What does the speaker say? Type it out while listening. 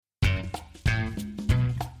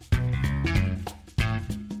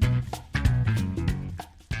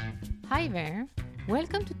there!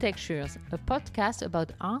 Welcome to Textures, a podcast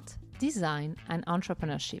about art, design, and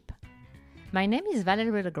entrepreneurship. My name is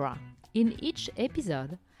Valérie Legras. In each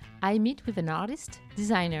episode, I meet with an artist,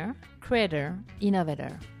 designer, creator,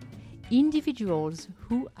 innovator, individuals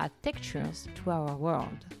who add textures to our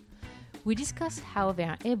world. We discuss how they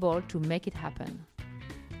are able to make it happen.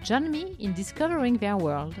 Join me in discovering their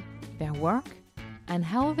world, their work, and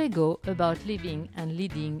how they go about living and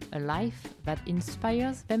leading a life that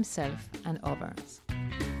inspires themselves and others.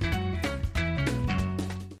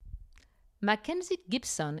 Mackenzie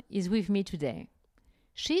Gibson is with me today.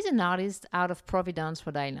 She's an artist out of Providence,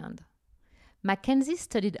 Rhode Island. Mackenzie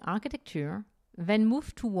studied architecture, then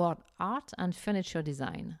moved toward art and furniture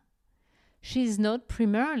design. She is known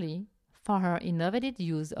primarily for her innovative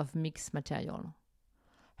use of mixed material.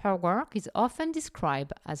 Her work is often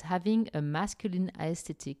described as having a masculine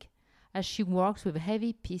aesthetic as she works with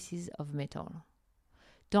heavy pieces of metal.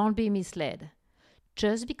 Don't be misled.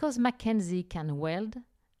 Just because Mackenzie can weld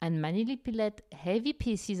and manipulate heavy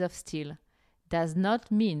pieces of steel does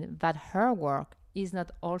not mean that her work is not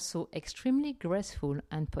also extremely graceful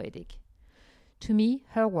and poetic. To me,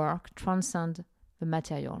 her work transcends the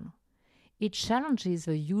material. It challenges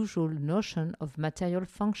the usual notion of material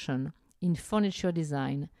function in furniture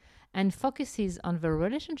design and focuses on the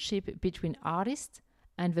relationship between artists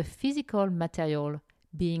and the physical material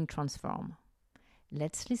being transformed.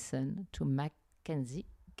 Let's listen to Mackenzie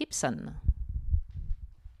Gibson.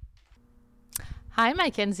 Hi,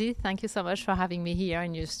 Mackenzie. Thank you so much for having me here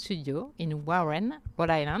in your studio in Warren,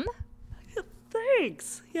 Rhode Island.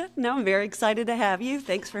 Thanks. Yeah, no, I'm very excited to have you.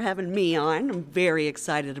 Thanks for having me on. I'm very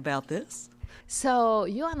excited about this. So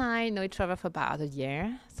you and I know each other for about a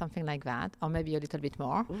year, something like that, or maybe a little bit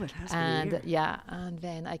more. Oh, it has been a year. Yeah, and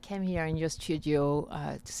then I came here in your studio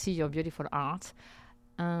to see your beautiful art.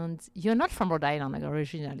 And you're not from Rhode Island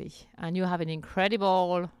originally, and you have an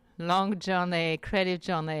incredible long journey, creative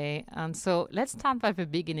journey. And so let's start by the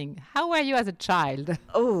beginning. How were you as a child?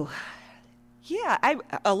 Oh, yeah,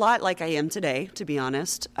 a lot like I am today, to be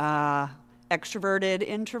honest. Extroverted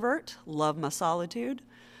introvert, love my solitude,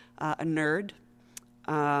 a nerd.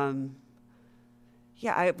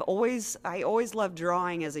 Yeah, I always loved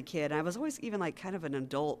drawing as a kid. I was always even like kind of an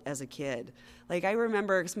adult as a kid. Like I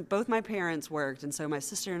remember, 'cause both my parents worked, and so my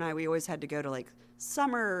sister and I, we always had to go to like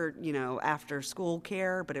summer, after school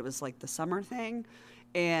care, but it was like the summer thing.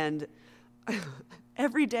 And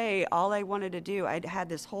every day, all I wanted to do, I'd had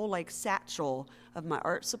this whole like satchel of my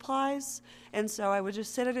art supplies. And so I would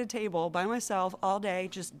just sit at a table by myself all day,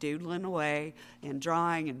 just doodling away and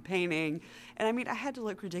drawing and painting. And I mean, I had to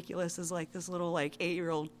look ridiculous as like this little like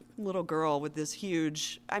 8-year-old little girl with this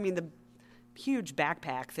the huge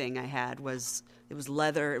backpack thing I had it was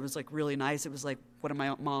leather. It was like really nice. It was like one of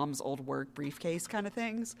my mom's old work briefcase kind of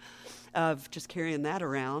things of just carrying that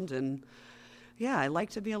around. And yeah, I like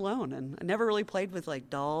to be alone, and I never really played with like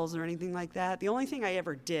dolls or anything like that. The only thing I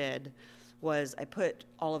ever did was I put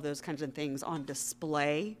all of those kinds of things on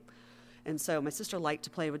display. And so my sister liked to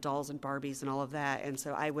play with dolls and Barbies and all of that. And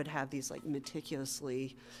so I would have these like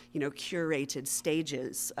meticulously, curated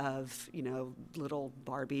stages of, little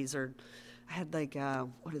Barbies. Or I had like,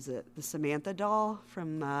 the Samantha doll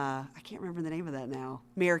from, I can't remember the name of that now,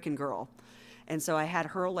 American Girl. And so I had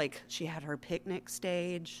her, she had her picnic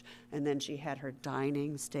stage, and then she had her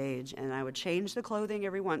dining stage, and I would change the clothing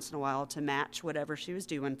every once in a while to match whatever she was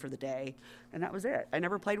doing for the day, and that was it. I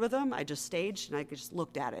never played with them. I just staged, and I just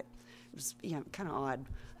looked at it. It was, kind of odd,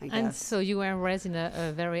 I guess. And so you were raised in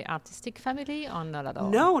a very artistic family, or not at all?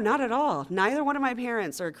 No, not at all. Neither one of my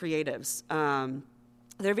parents are creatives.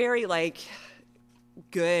 They're very,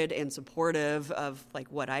 good and supportive of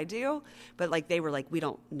what I do, but they were we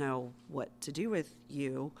don't know what to do with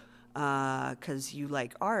you because you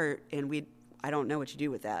like art, and I don't know what you do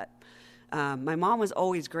with that. My mom was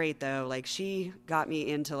always great though. She got me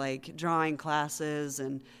into drawing classes,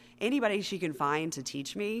 and anybody she can find to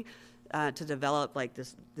teach me to develop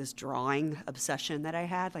this drawing obsession that I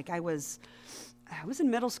had. I was in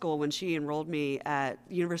middle school when she enrolled me at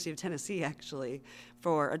the University of Tennessee, actually,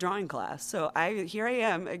 for a drawing class. So here I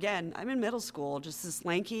am, again, I'm in middle school, just this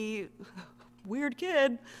lanky, weird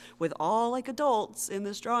kid with all adults in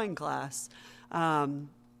this drawing class.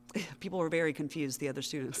 People were very confused, the other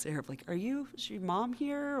students there, is your mom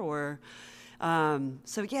here? Or,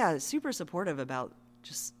 so yeah, super supportive about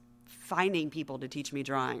just finding people to teach me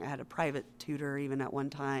drawing. I had a private tutor even at one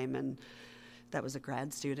time, and that was a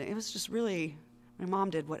grad student. It was just really... My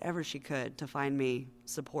mom did whatever she could to find me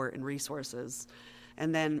support and resources.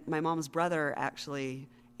 And then my mom's brother, actually,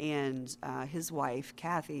 and his wife,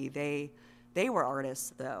 Kathy, they were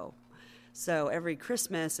artists, though. So every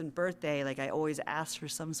Christmas and birthday, like I always asked for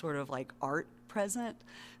some sort of like art present.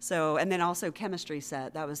 So, and then also chemistry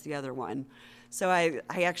set, that was the other one. So I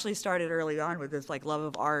actually started early on with this like love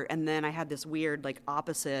of art, and then I had this weird like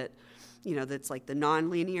opposite, that's like the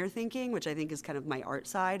non-linear thinking, which I think is kind of my art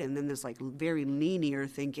side, and then there's like very linear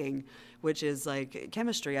thinking, which is like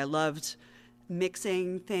chemistry. I loved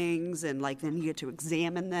mixing things, and like then you get to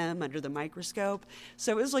examine them under the microscope.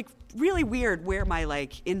 So it was like really weird where my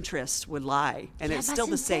like interest would lie, and it's still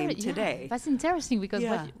the same today. That's interesting because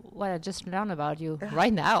what I just learned about you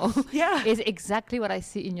right now is exactly what I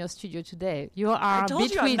see in your studio today. You are I told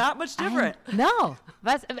you I'm not much different. No,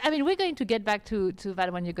 but I mean we're going to get back to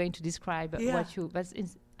that when you're going to describe what you. But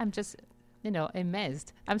I'm just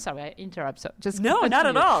amazed. I'm sorry, I interrupt. So just no, not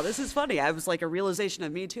at all. This is funny. I was like a realization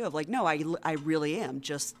of me too. Of like, no, I really am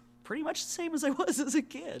just pretty much the same as I was as a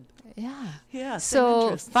kid. Yeah.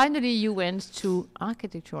 So finally, you went to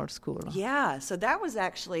architectural school. Yeah. So that was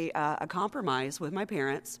actually a compromise with my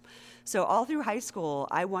parents. So all through high school,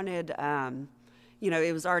 I wanted,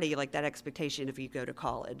 it was already like that expectation if you go to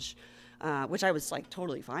college, which I was like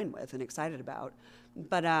totally fine with and excited about.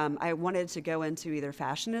 But I wanted to go into either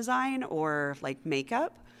fashion design or like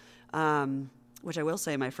makeup, which I will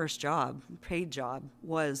say my first job, paid job,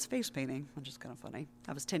 was face painting, which is kind of funny.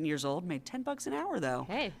 I was 10 years old, made $10 an hour though.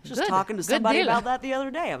 Hey, just talking to somebody about that the other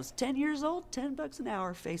day. I was 10 years old, $10 an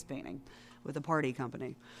hour face painting with a party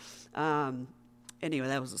company. Anyway,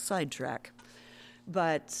 that was a sidetrack.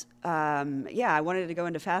 But, I wanted to go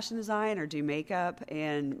into fashion design or do makeup,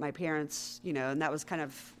 and my parents, and that was kind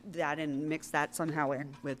of that, and mix that somehow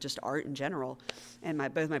in with just art in general. And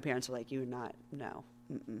both my parents were like,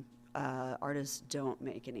 artists don't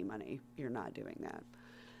make any money. You're not doing that.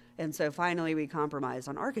 And so finally we compromised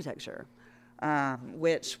on architecture,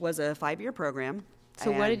 which was a 5-year program.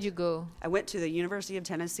 So where did you go? I went to the University of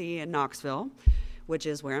Tennessee in Knoxville, which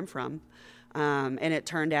is where I'm from. And it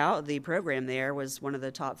turned out the program there was one of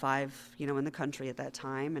the top 5, in the country at that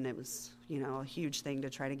time. And it was, a huge thing to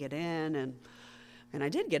try to get in. And I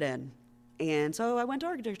did get in. And so I went to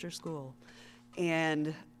architecture school.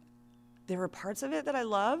 And there were parts of it that I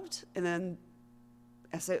loved. And then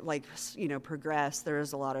as it progressed, there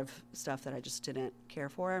was a lot of stuff that I just didn't care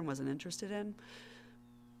for and wasn't interested in.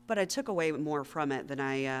 But I took away more from it than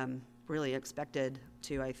I really expected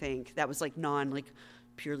to, I think. That was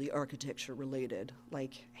purely architecture related,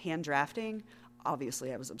 like hand drafting.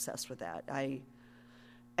 Obviously I was obsessed with that.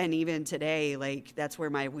 And even today, that's where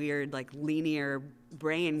my weird linear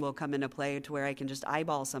brain will come into play, to where I can just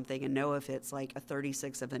eyeball something and know if it's like a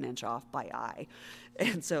 36th of an inch off by eye.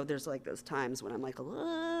 And so there's those times when I'm a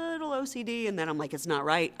little OCD, and then I'm like, it's not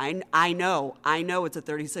right. I know it's a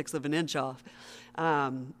 36th of an inch off.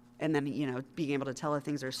 And then being able to tell if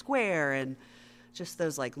things are square, and just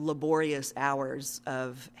those laborious hours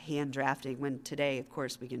of hand drafting, when today, of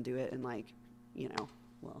course, we can do it in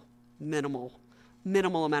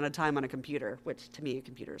minimal amount of time on a computer, which to me a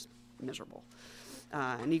computer is miserable.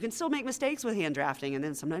 And you can still make mistakes with hand drafting, and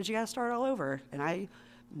then sometimes you got to start all over. And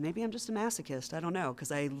maybe I'm just a masochist, I don't know,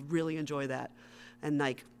 because I really enjoy that. And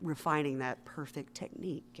refining that perfect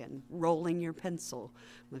technique and rolling your pencil.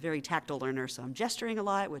 I'm a very tactile learner, so I'm gesturing a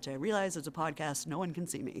lot, which I realize as a podcast, no one can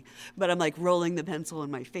see me. But I'm rolling the pencil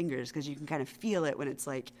in my fingers, because you can kind of feel it when it's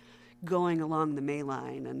going along the May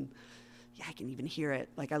line. And I can even hear it.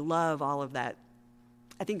 I love all of that.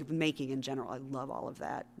 I think of making in general, I love all of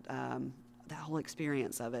that. The whole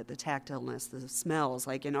experience of it, the tactileness, the smells,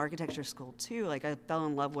 in architecture school too, I fell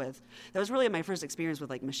in love with, that was really my first experience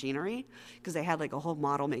with machinery, because they had a whole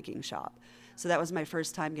model making shop. So that was my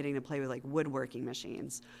first time getting to play with woodworking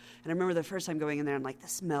machines. And I remember the first time going in there and the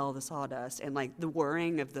smell, the sawdust, and the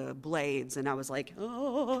whirring of the blades. And I was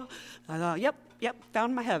oh, I thought, yep,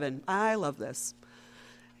 found my heaven. I love this.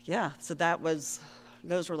 Yeah, so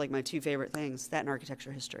those were my 2 favorite things, that and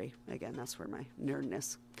architecture history. Again, that's where my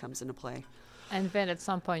nerdness comes into play. And then at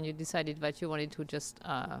some point you decided that you wanted to just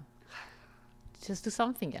do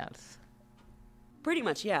something else. Pretty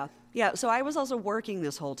much, yeah. Yeah, so I was also working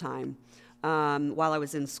this whole time while I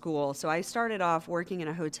was in school. So I started off working in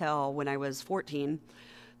a hotel when I was 14.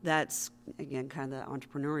 That's, again, kind of the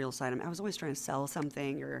entrepreneurial side of me. I was always trying to sell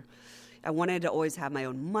something, or I wanted to always have my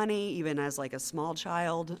own money, even as a small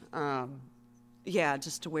child.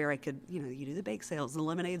 Just to where I could, you do the bake sales, the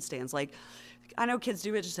lemonade stands. I know kids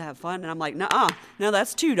do it just to have fun, and I'm no,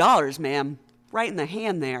 that's $2, ma'am, right in the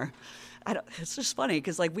hand there. It's just funny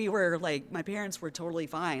because like we were like my parents were totally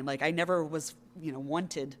fine. Like I never was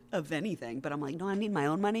wanted of anything, but I'm like, no, I need my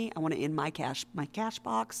own money. I want it in my cash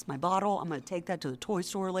box, my bottle. I'm going to take that to the toy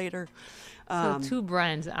store later. So two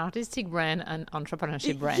brands, artistic brand and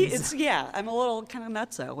entrepreneurship brands. I'm a little kind of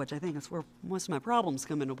nutso, which I think is where most of my problems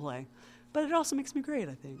come into play. But it also makes me great,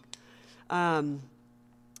 I think.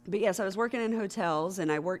 But yes, I was working in hotels,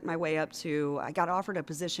 and I worked my way up to, I got offered a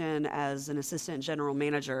position as an assistant general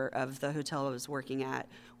manager of the hotel I was working at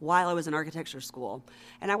while I was in architecture school.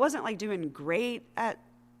 And I wasn't like doing great at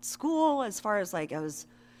school as far as like I was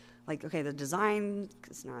like, okay, the design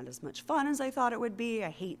is not as much fun as I thought it would be. I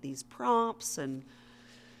hate these prompts, and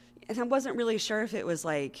I wasn't really sure if it was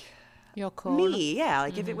like your call. Me, yeah,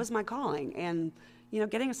 like if it was my calling. And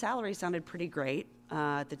getting a salary sounded pretty great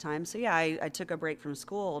at the time. So yeah, I took a break from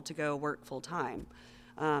school to go work full time,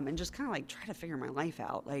 and just kind of like try to figure my life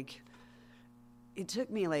out. Like it took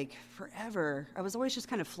me like forever. I was always just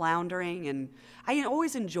kind of floundering, and I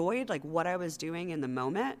always enjoyed like what I was doing in the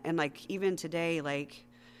moment. And like even today, like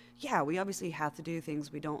yeah, we obviously have to do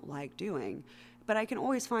things we don't like doing, but I can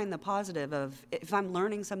always find the positive of if I'm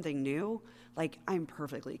learning something new, like I'm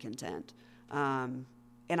perfectly content.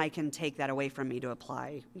 And I can take that away from me to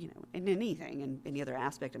apply, in anything, in any other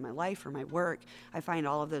aspect of my life or my work. I find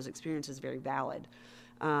all of those experiences very valid.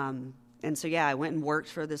 And so, yeah, I went and worked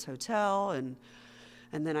for this hotel, and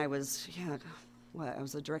then I was, I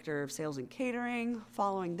was the director of sales and catering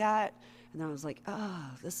following that. And then I was like,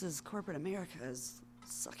 this is corporate America is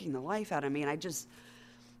sucking the life out of me. And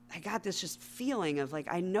I got this just feeling of like,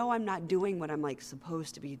 I know I'm not doing what I'm like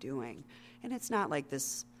supposed to be doing. And it's not like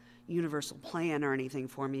this universal plan or anything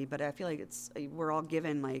for me, but I feel like we're all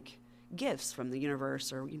given like gifts from the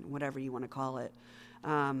universe or whatever you want to call it,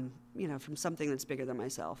 from something that's bigger than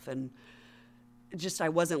myself. And just I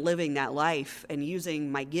wasn't living that life and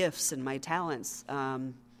using my gifts and my talents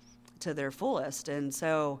to their fullest. And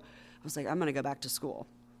so I was like, I'm going to go back to school.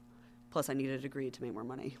 Plus, I needed a degree to make more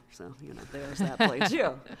money. So, there's that play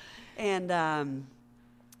too. And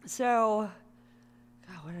so,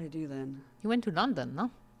 God, what did I do then? You went to London,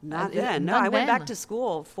 no? Not then. No, I went back to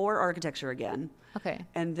school for architecture again. Okay.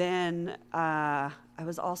 And then I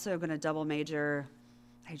was also going to double major.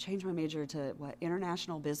 I changed my major to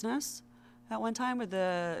international business at one time with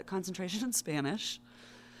the concentration in Spanish.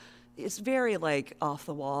 It's very like off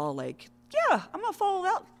the wall, like, yeah, I'm going to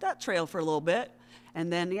follow that trail for a little bit.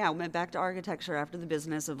 And then, I went back to architecture after the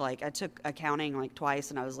business of like, I took accounting like twice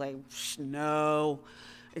and I was like, no.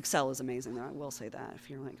 Excel is amazing, though. I will say that. If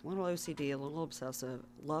you're like a little OCD, a little obsessive,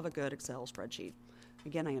 love a good Excel spreadsheet.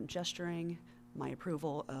 Again, I am gesturing my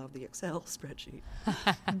approval of the Excel spreadsheet.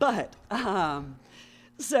 But,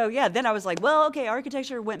 so yeah, then I was like, well, okay,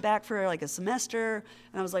 architecture, went back for like a semester.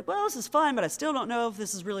 And I was like, well, this is fun, but I still don't know if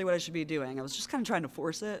this is really what I should be doing. I was just kind of trying to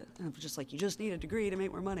force it. And I was just like, you just need a degree to make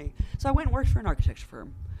more money. So I went and worked for an architecture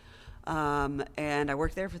firm. And I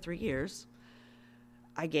worked there for 3 years.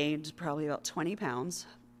 I gained probably about 20 pounds.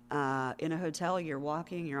 In a hotel, you're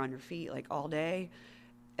walking, you're on your feet like all day.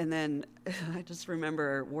 And then I just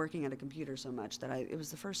remember working at a computer so much that it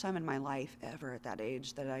was the first time in my life ever at that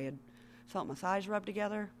age that I had felt my thighs rub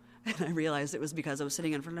together. And I realized it was because I was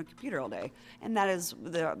sitting in front of a computer all day. And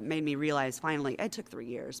that made me realize finally, it took 3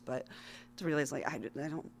 years, but to realize like, I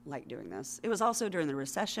don't like doing this. It was also during the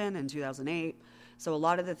recession in 2008. So a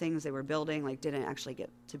lot of the things they were building like didn't actually get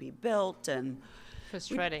to be built, and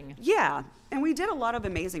frustrating. And we did a lot of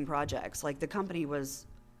amazing projects. Like the company was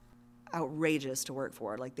outrageous to work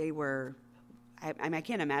for. Like they were, I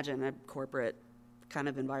can't imagine a corporate kind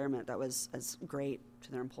of environment that was as great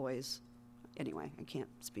to their employees. Anyway, I can't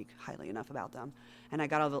speak highly enough about them. And I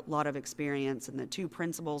got a lot of experience, and the two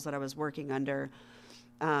principals that I was working under,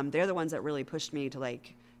 they're the ones that really pushed me to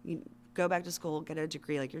like, go back to school, get a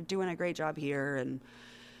degree. Like you're doing a great job here,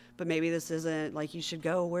 but maybe this isn't, like you should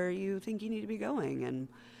go where you think you need to be going.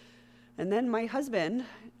 And then my husband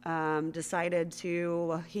decided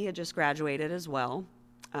he had just graduated as well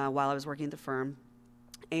while I was working at the firm.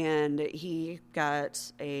 And he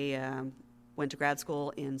went to grad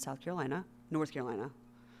school in North Carolina.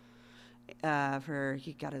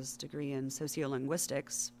 He got his degree in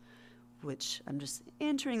sociolinguistics, which I'm just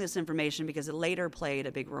entering this information because it later played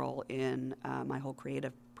a big role in my whole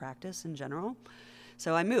creative practice in general.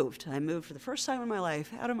 So I moved. For the first time in my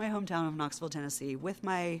life out of my hometown of Knoxville, Tennessee, with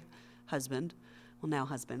my husband. Well, now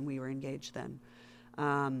husband. We were engaged then.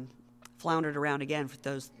 Floundered around again for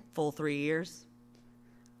those full 3 years.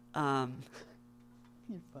 You're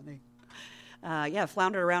funny.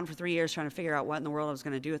 floundered around for 3 years trying to figure out what in the world I was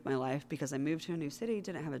going to do with my life because I moved to a new city,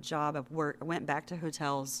 didn't have a job. I went back to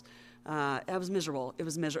hotels. I was miserable. It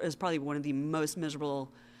was miserable. It was probably one of the most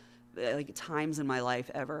miserable times in my life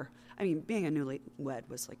ever. I mean, being a newlywed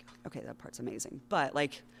was like, okay, that part's amazing. But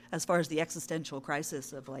like, as far as the existential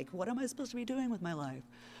crisis of like, what am I supposed to be doing with my life?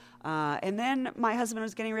 And then my husband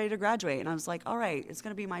was getting ready to graduate, and I was like, all right, it's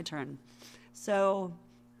going to be my turn. So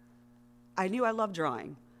I knew I loved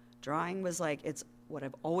drawing. Drawing was like, it's what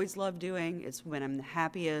I've always loved doing. It's when I'm the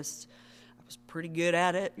happiest. I was pretty good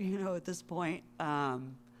at it, at this point.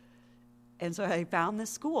 And so I found this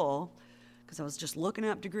school because I was just looking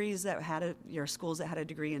up degrees that had schools that had a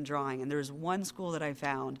degree in drawing. And there was one school that I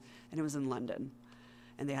found, and it was in London.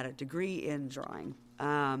 And they had a degree in drawing.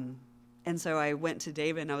 And so I went to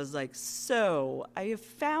David, and I was like, so I have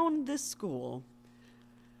found this school.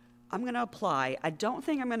 I'm going to apply. I don't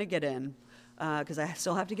think I'm going to get in because I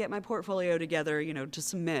still have to get my portfolio together, to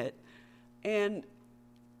submit. And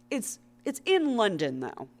it's in London,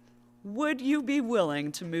 though. Would you be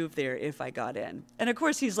willing to move there if I got in? And, of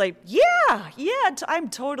course, he's like,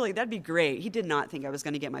 that'd be great. He did not think I was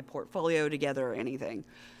going to get my portfolio together or anything.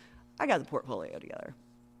 I got the portfolio together.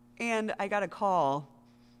 And I got a call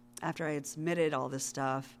after I had submitted all this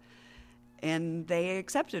stuff, and they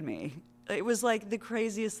accepted me. It was like the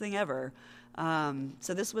craziest thing ever.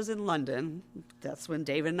 So this was in London. That's when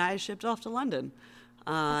David and I shipped off to London.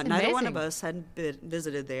 Neither one of us had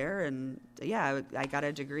visited there, and I got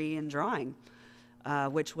a degree in drawing,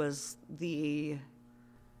 which was the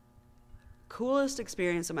coolest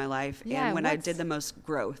experience of my life, and when I did the most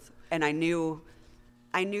growth. And I knew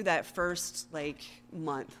that first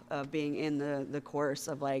month of being in the course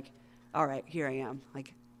of all right, here I am.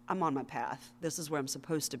 I'm on my path. This is where I'm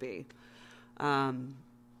supposed to be. And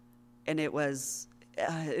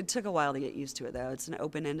it took a while to get used to it, though. It's an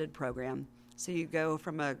open-ended program. So you go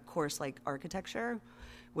from a course like architecture,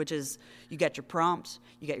 which is you get your prompt,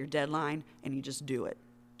 you get your deadline, and you just do it.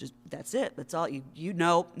 That's it. That's all.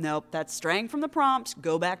 Nope, that's straying from the prompt.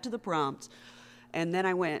 Go back to the prompt. And then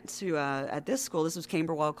I went to, at this school, this was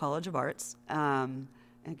Camberwell College of Arts,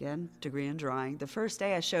 again, degree in drawing. The first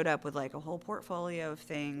day I showed up with a whole portfolio of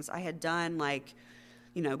things. I had done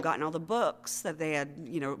gotten all the books that they had,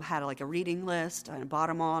 had a reading list. I bought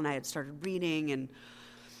them all, and I had started reading. And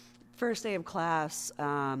first day of class,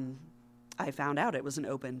 I found out it was an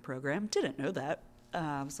open program. Didn't know that.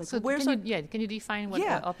 I was like, so can you define what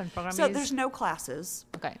the open program is? So there's no classes.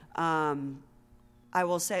 Okay. I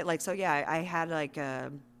will say, I had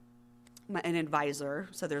an advisor.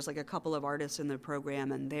 So there's a couple of artists in the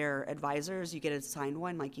program, and they're advisors. You get assigned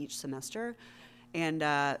one each semester. And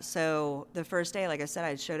so the first day, like I said,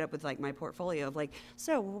 I showed up with my portfolio of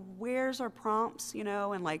so where's our prompts, and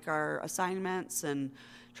our assignments, and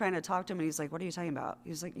trying to talk to him. And he's like, what are you talking about? He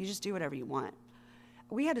was like, you just do whatever you want.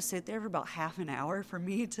 We had to sit there for about half an hour for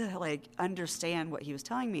me to understand what he was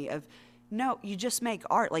telling me of, no, you just make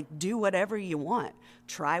art. Do whatever you want.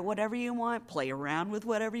 Try whatever you want. Play around with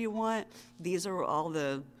whatever you want. These are all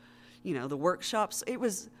the, the workshops.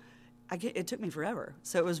 It took me forever.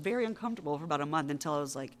 So it was very uncomfortable for about a month until I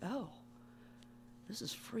was like, oh, this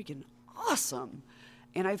is freaking awesome.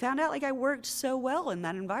 And I found out I worked so well in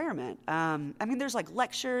that environment. There's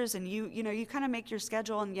lectures, and you kind of make your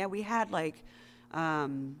schedule. And we had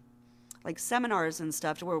seminars and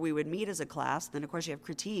stuff to where we would meet as a class. Then, of course, you have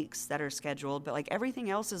critiques that are scheduled. But, everything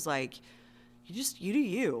else is, you do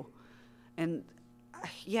you. And,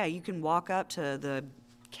 you can walk up to the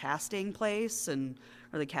casting place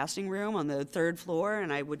or the casting room on the third floor,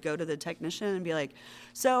 and I would go to the technician and be like,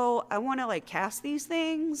 so I want to, cast these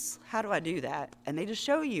things. How do I do that? And they just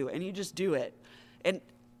show you, and you just do it. And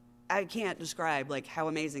I can't describe, how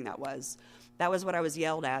amazing that was. That was what I was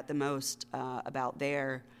yelled at the most about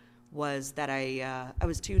there, was that I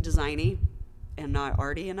was too designy and not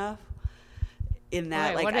arty enough. In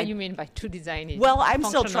that, what do you mean by too designy? Well, I'm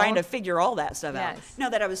still trying to figure all that stuff out. Yes. No,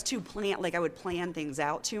 that I was too I would plan things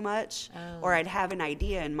out too much, or I'd have an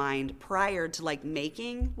idea in mind prior to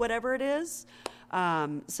making whatever it is.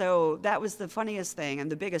 So that was the funniest thing,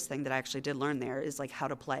 and the biggest thing that I actually did learn there is how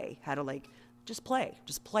to play, just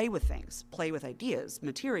play with things, play with ideas,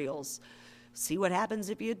 materials, see what happens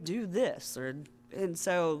if you do this, and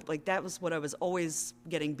so that was what I was always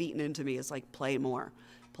getting beaten into me is play more,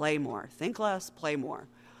 think less, play more.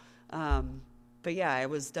 But I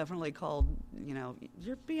was definitely called,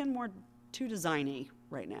 you're being more too designy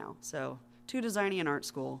right now. So too designy in art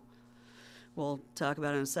school. We'll talk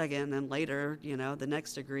about it in a second. And then later, the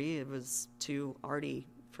next degree, it was too arty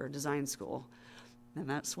for design school. And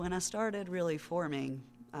that's when I started really forming,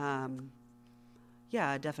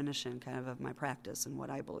 a definition kind of my practice and what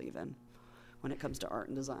I believe in when it comes to art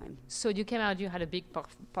and design. So you came out, you had a big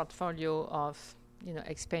portfolio of,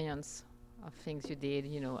 experience of things you did,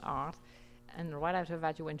 art. And right after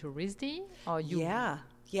that, you went to RISD? Or you?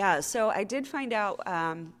 Yeah. So I did find out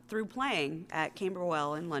through playing at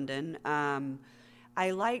Camberwell in London.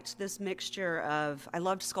 I liked this mixture of, I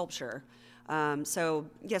loved sculpture. So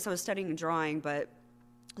yes, I was studying drawing, but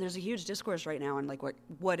there's a huge discourse right now on like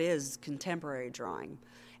what is contemporary drawing.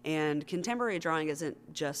 And contemporary drawing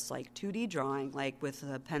isn't just like 2D drawing, like with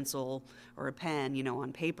a pencil or a pen,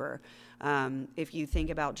 on paper. If you think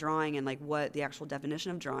about drawing and like what the actual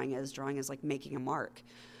definition of drawing is like making a mark.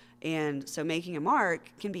 And so making a mark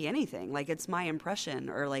can be anything. Like it's my impression,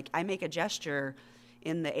 or like I make a gesture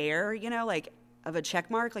in the air, like of a check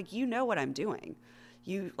mark, like what I'm doing.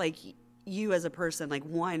 You as a person, like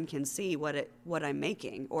one can see what I'm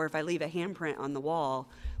making. Or if I leave a handprint on the wall,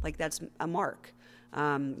 like that's a mark.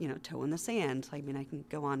 Toe in the sand. I mean, I can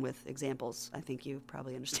go on with examples. I think you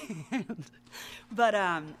probably understand. But,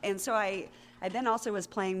 and so I then also was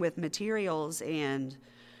playing with materials and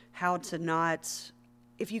how to not,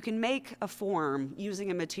 if you can make a form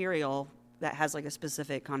using a material that has like a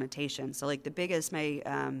specific connotation. So like the biggest,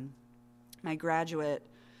 my graduate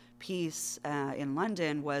piece in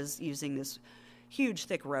London was using this huge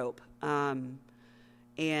thick rope.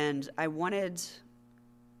 And I wanted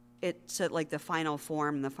it to, like, the final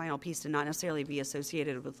form, the final piece to not necessarily be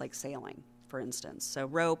associated with like sailing, for instance. So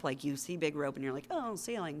rope, like you see big rope and you're like, oh,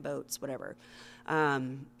 sailing boats, whatever.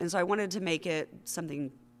 And so I wanted to make it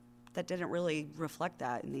something that didn't really reflect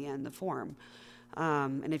that in the end, the form.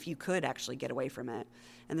 And if you could actually get away from it.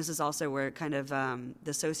 And this is also where kind of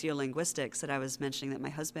the sociolinguistics that I was mentioning that my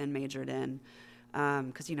husband majored in,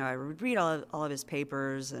 because, I would read all of his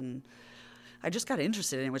papers, and I just got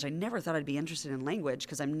interested in it, which I never thought I'd be interested in language,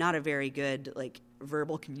 because I'm not a very good, like,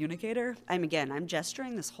 verbal communicator. I'm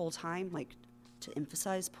gesturing this whole time, like, to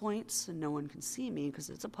emphasize points, and no one can see me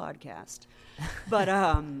because it's a podcast. But,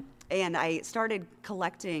 and I started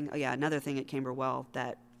collecting, another thing at Camberwell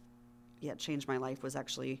that, changed my life was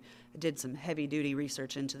actually, I did some heavy-duty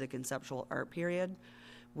research into the conceptual art period,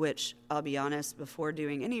 which, I'll be honest, before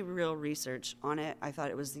doing any real research on it, I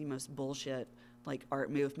thought it was the most bullshit, like,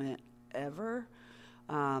 art movement ever.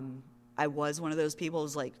 I was one of those people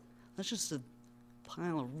who's like, that's just a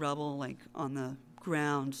pile of rubble like on the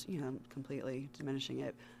ground, completely diminishing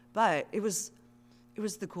it. But it was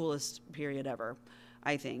the coolest period ever,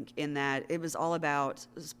 I think, in that it was all about,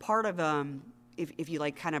 it was part of if you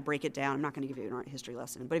like kind of break it down, I'm not going to give you an art history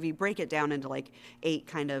lesson, but if you break it down into like 8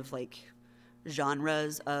 kind of like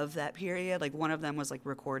genres of that period, like one of them was like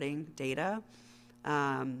recording data.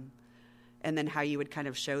 And then how you would kind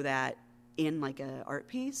of show that in like an art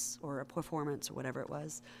piece or a performance or whatever it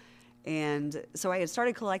was. And so I had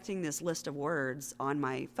started collecting this list of words on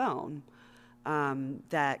my phone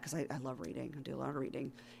because I love reading. I do a lot of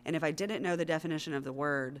reading. And if I didn't know the definition of the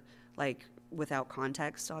word, like without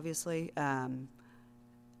context, obviously,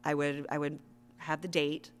 I would have the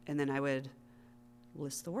date, and then I would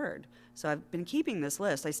list the word. So I've been keeping this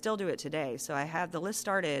list. I still do it today. So I have the list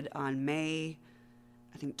started on May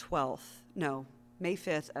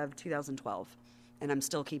 5th of 2012, and I'm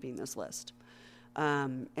still keeping this list.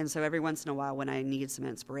 And so every once in a while when I need some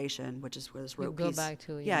inspiration, which is where this rope piece... I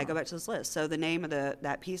go back to this list. So the name of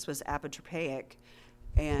that piece was apotropaic,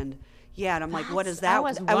 and I'm like, what is that?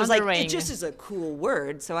 I was like, it just is a cool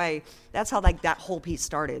word. So that's how like that whole piece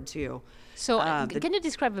started too. So can you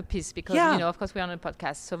describe the piece? Because, of course, we're on a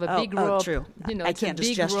podcast. So the big rope, true. I can't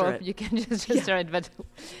just gesture rope. it. You can just gesture it. But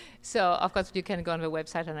so, of course, you can go on the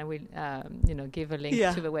website, and I will, give a link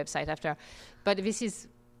to the website after. But this is,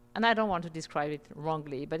 and I don't want to describe it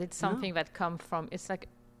wrongly, but it's something that comes from, it's like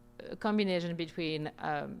a combination between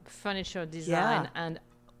furniture design and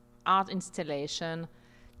art installation.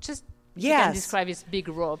 Just... You can describe this big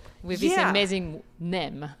rope with this amazing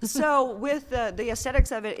name. So with the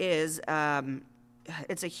aesthetics of it is,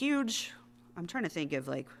 it's a huge, I'm trying to think of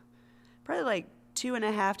like, probably like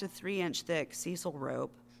 2.5 to 3 inch thick Cecil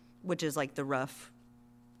rope, which is like the rough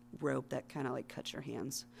rope that kind of like cuts your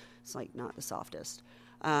hands. It's like not the softest.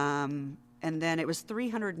 And then it was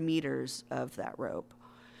 300 meters of that rope.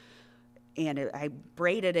 And I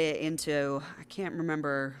braided it into, I can't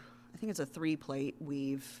remember, I think it's a 3-plate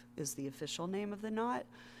weave is the official name of the knot.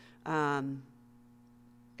 And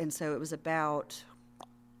so it was about,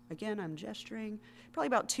 again, I'm gesturing, probably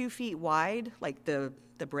about 2 feet wide, like the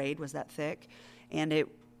braid was that thick. And it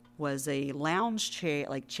was a lounge chair,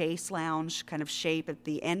 like chase lounge kind of shape at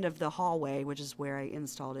the end of the hallway, which is where I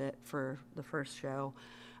installed it for the first show.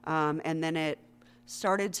 And then it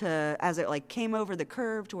started to, as it like came over the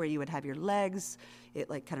curve to where you would have your legs, it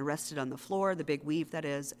like kind of rested on the floor, the big weave that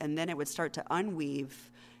is, and then it would start to unweave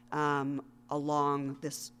along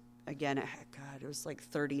this, again, God, it was like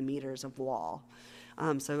 30 meters of wall.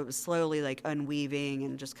 So it was slowly like unweaving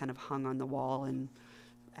and just kind of hung on the wall and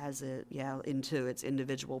as it, into its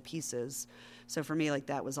individual pieces. So for me, like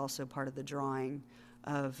that was also part of the drawing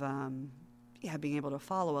of, being able to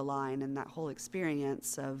follow a line and that whole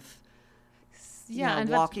experience of, and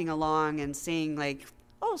walking along and seeing like,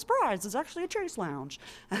 oh, surprise, it's actually a chase lounge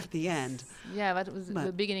at the end. Yeah, that was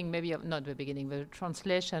the beginning, maybe not the beginning, the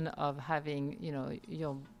translation of having,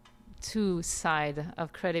 your two sides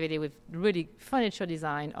of creativity with really furniture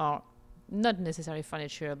design, or not necessarily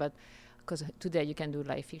furniture, but because today you can do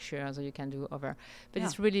light fixtures or you can do other. But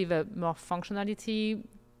it's really the more functionality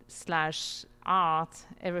 / art,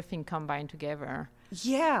 everything combined together.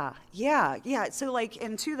 Yeah. So like,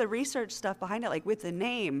 and to the research stuff behind it, like with the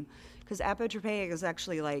name, because apotropaic is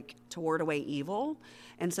actually like to ward away evil.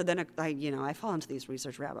 And so then I fall into these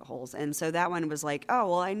research rabbit holes. And so that one was like, oh,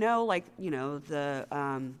 well, I know like,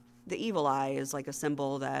 the evil eye is like a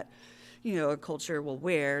symbol that, a culture will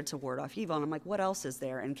wear to ward off evil. And I'm like, what else is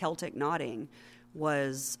there? And Celtic knotting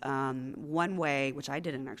was one way, which I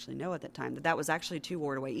didn't actually know at the time, that was actually to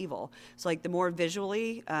ward away evil. So like the more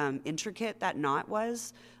visually intricate that knot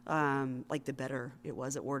was, like the better it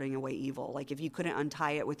was at warding away evil. Like if you couldn't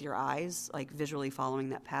untie it with your eyes, like visually following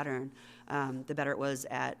that pattern, the better it was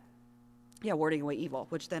at warding away evil,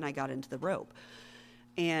 which then I got into the rope.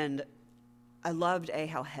 And I loved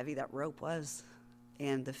how heavy that rope was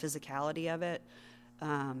and the physicality of it.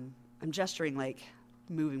 I'm gesturing like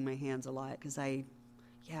moving my hands a lot because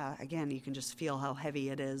again, you can just feel how heavy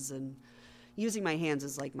it is, and using my hands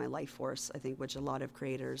is like my life force, I think, which a lot of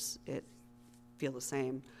creators feel the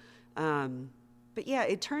same. But yeah,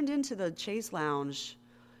 it turned into the chase lounge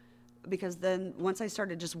because then once I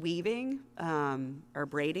started just weaving or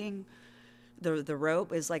braiding the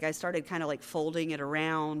rope, is like I started kind of like folding it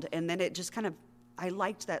around, and then it just kind of, I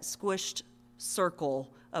liked that squished circle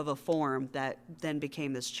of a form that then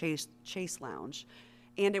became this chase lounge.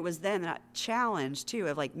 And it was then that challenge too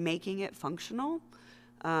of like making it functional.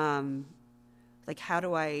 Like how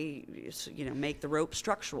do I, make the rope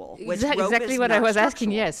structural? Exactly what I was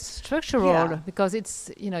asking. Yes, structural, because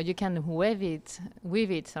it's you can weave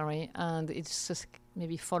it, and it's just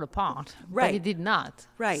maybe fall apart. Right. But it did not.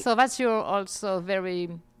 Right. So that's your also very,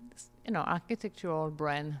 architectural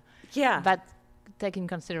brain. Yeah. But take in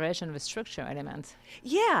consideration the structure element.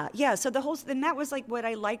 Yeah. So and that was like what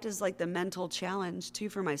I liked is like the mental challenge too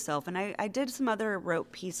for myself. And I did some other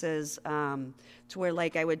rope pieces to where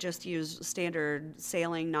like I would just use standard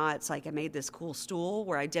sailing knots. Like I made this cool stool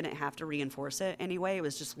where I didn't have to reinforce it anyway. It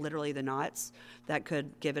was just literally the knots that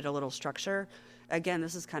could give it a little structure. Again,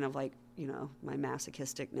 this is kind of like, my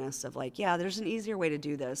masochisticness of like, there's an easier way to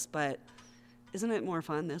do this, but isn't it more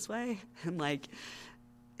fun this way? And like,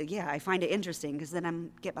 I find it interesting because then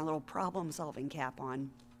I'm get my little problem-solving cap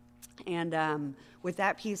on. And with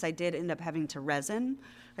that piece, I did end up having to resin.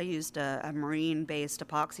 I used a marine-based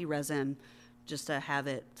epoxy resin just to have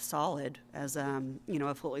it solid as, a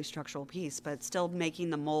fully structural piece, but still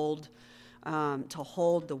making the mold to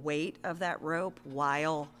hold the weight of that rope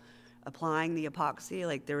while applying the epoxy.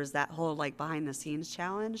 Like there was that whole like behind-the-scenes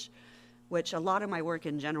challenge, which a lot of my work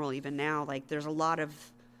in general, even now, like there's a lot of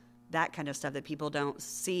that kind of stuff that people don't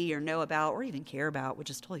see or know about or even care about, which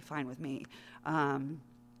is totally fine with me.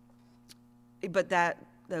 But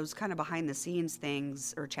those kind of behind the scenes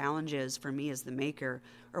things or challenges for me as the maker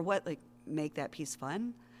or what like make that piece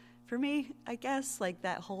fun for me, I guess, like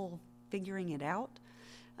that whole figuring it out.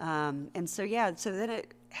 And so then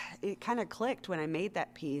it kind of clicked when I made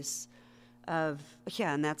that piece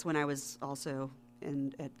and that's when I was also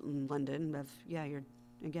in London you're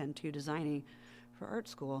again too designing for art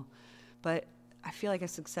school. But I feel like I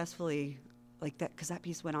successfully like that because that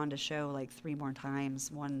piece went on to show like 3 more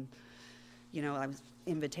times. One, I was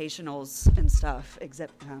invitationals and stuff,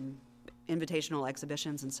 invitational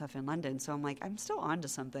exhibitions and stuff in London. So I'm like, I'm still on to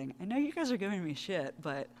something. I know you guys are giving me shit,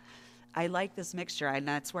 but I like this mixture. And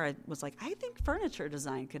that's where I was like, I think furniture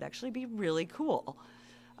design could actually be really cool.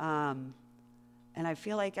 And I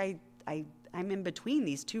feel like I'm in between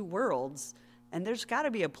these two worlds. And there's got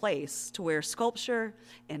to be a place to where sculpture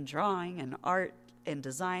and drawing and art and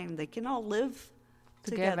design, they can all live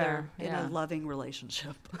together in a loving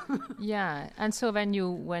relationship. And so then you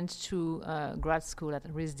went to grad school at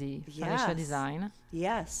RISD, furniture design.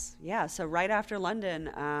 Yes. So right after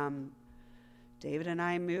London, David and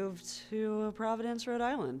I moved to Providence, Rhode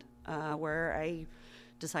Island, where I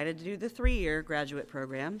decided to do the 3-year graduate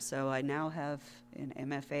program. So I now have an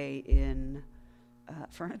MFA in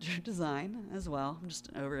furniture design as well. I'm just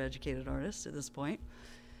an overeducated artist at this point.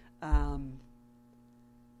 Because,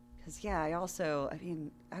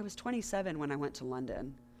 I was 27 when I went to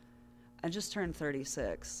London. I just turned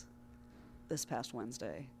 36 this past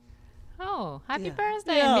Wednesday. Oh, happy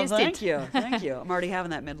birthday. Yeah, I missed thank it. you. Thank you. I'm already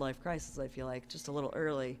having that midlife crisis, I feel like, just a little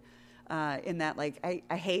early. In that, like, I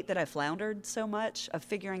hate that I floundered so much of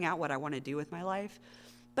figuring out what I want to do with my life.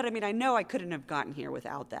 But, I know I couldn't have gotten here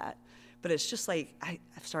without that. But it's just like,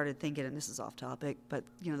 I've started thinking, and this is off topic, but,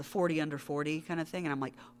 the 40 under 40 kind of thing. And I'm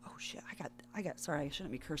like, oh, shit, I got, sorry, I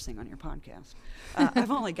shouldn't be cursing on your podcast.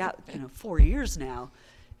 I've only got, 4 years now,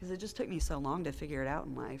 because it just took me so long to figure it out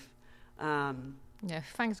in life. Yeah,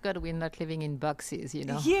 thanks God we're not living in boxes,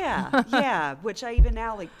 Yeah, which I even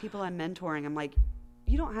now, like, people I'm mentoring, I'm like,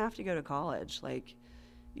 you don't have to go to college. Like,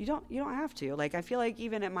 you don't have to. Like, I feel like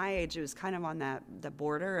even at my age, it was kind of on the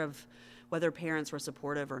border of whether parents were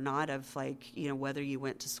supportive or not, of, like, whether you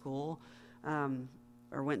went to school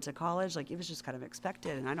or went to college. Like, it was just kind of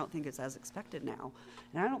expected, and I don't think it's as expected now.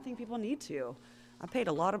 And I don't think people need to. I paid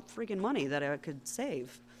a lot of freaking money that I could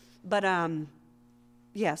save. But,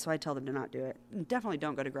 so I tell them to not do it. And definitely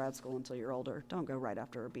don't go to grad school until you're older. Don't go right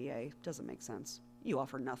after a BA. Doesn't make sense. You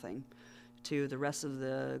offer nothing to the rest of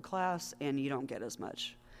the class, and you don't get as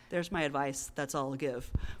much. There's my advice. That's all I'll give.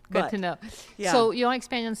 Good to know. Yeah. So your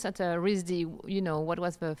experience at RISD, what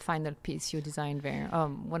was the final piece you designed there?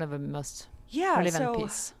 One of the most relevant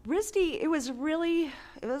piece. RISD, it was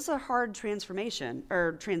a hard transition,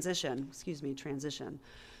 not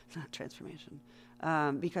transformation.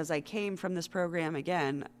 Because I came from this program,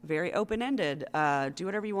 again, very open-ended. Do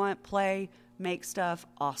whatever you want, play, make stuff,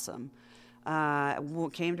 awesome.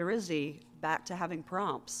 Came to RISD, back to having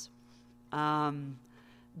prompts.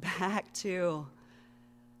 Back to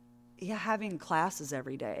having classes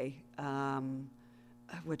every day,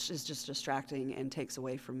 which is just distracting and takes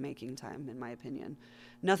away from making time, in my opinion.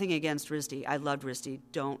 Nothing against RISD. I loved RISD.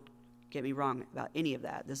 Don't get me wrong about any of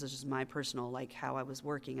that. This is just my personal, like, how I was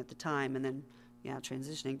working at the time, and then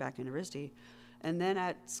transitioning back into RISD. And then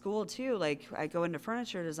at school too, like, I go into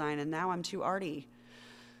furniture design, and now I'm too arty.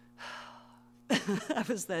 I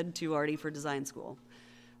was then too arty for design school.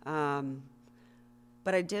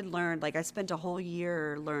 But I did learn, like, I spent a whole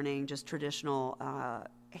year learning just traditional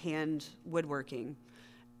hand woodworking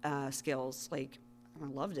skills. Like, I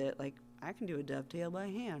loved it. Like, I can do a dovetail by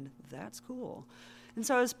hand. That's cool. And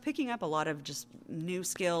so I was picking up a lot of just new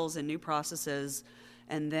skills and new processes,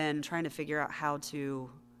 and then trying to figure out how to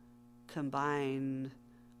combine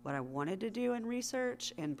what I wanted to do in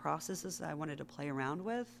research and processes that I wanted to play around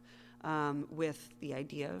with the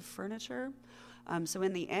idea of furniture. So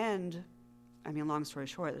in the end, long story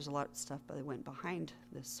short, there's a lot of stuff that went behind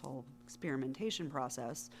this whole experimentation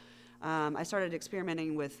process. I started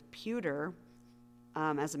experimenting with pewter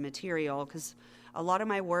as a material, because a lot of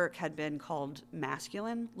my work had been called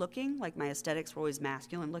masculine looking. Like, my aesthetics were always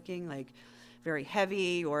masculine looking, like very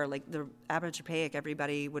heavy, or like the Aberchapaic,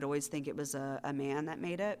 everybody would always think it was a man that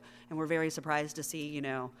made it, and we're very surprised to see,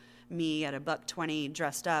 me at $120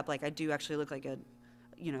 dressed up. Like, I do actually look like a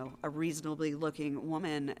reasonably looking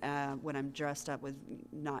woman when I'm dressed up with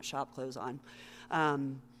not shop clothes on,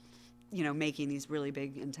 making these really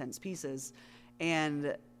big, intense pieces.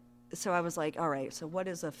 And so I was like, all right, so what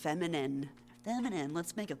is a feminine,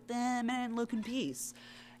 let's make a feminine looking piece.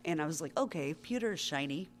 And I was like, okay, pewter is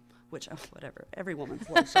shiny, which, whatever, every woman's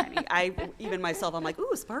a little shiny. Even myself, I'm like,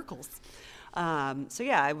 ooh, sparkles.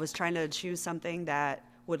 I was trying to choose something that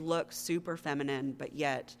would look super feminine, but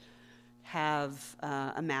yet have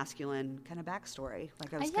a masculine kind of backstory,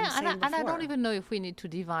 like I was kind of saying before. And I don't even know if we need to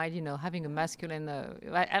divide, having a masculine.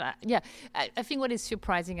 I think what is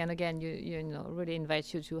surprising, and again, you really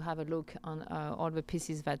invite you to have a look on all the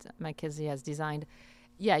pieces that Mackenzie has designed.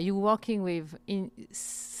 Yeah, you're working with in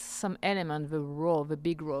some element, the raw, the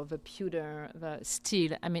big raw, the pewter, the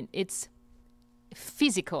steel. It's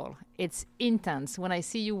physical. It's intense. When I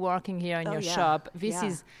see you working here in your shop, this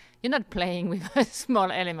is. You're not playing with a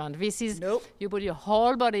small element. This is, you put your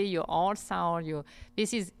whole body, your whole soul,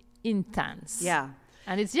 this is intense. Yeah.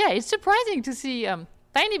 And it's surprising to see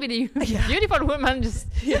tiny bitty beautiful woman just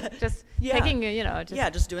taking, just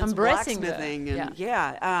doing some blacksmithing. And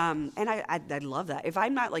and I love that. If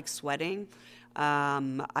I'm not, like, sweating,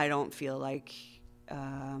 I don't feel like...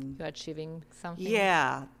 you're achieving something.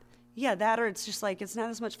 Yeah, that, or it's just like, it's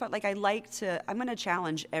not as much fun. Like, I'm going to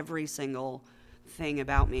challenge every single thing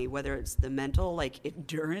about me, whether it's the mental, like,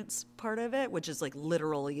 endurance part of it, which is, like,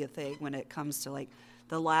 literally a thing when it comes to, like,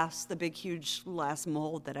 the big, huge last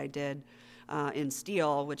mold that I did in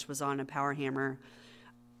steel, which was on a power hammer,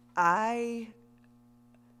 I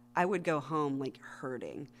would go home like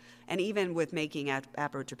hurting. And even with making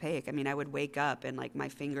apotropaic, I mean, I would wake up and like my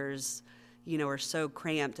fingers, you know, are so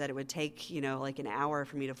cramped that it would take, you know, like an hour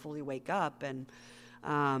for me to fully wake up and,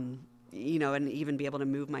 you know, and even be able to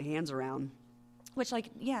move my hands around. Which, like,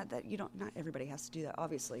 yeah, that not everybody has to do that,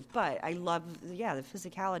 obviously. But I love, the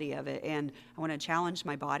physicality of it. And I want to challenge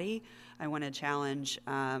my body. I want to challenge,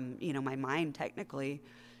 you know, my mind technically.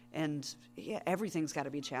 And, yeah, everything's got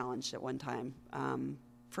to be challenged at one time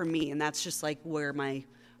for me. And that's just, like, where my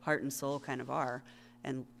heart and soul kind of are.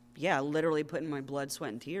 And, yeah, literally putting my blood,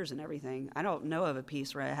 sweat, and tears and everything. I don't know of a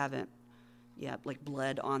piece where I haven't, like,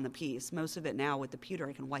 bled on the piece. Most of it now with the pewter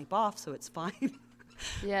I can wipe off, so it's fine.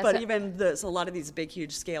 Yes, but even so a lot of these big,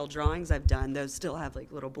 huge scale drawings I've done, those still have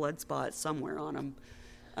like little blood spots somewhere on them.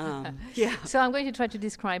 Yeah. So I'm going to try to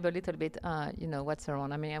describe a little bit, you know, what's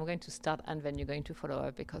around. I mean, I'm going to start and then you're going to follow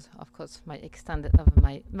up because, of course, my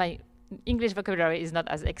English vocabulary is not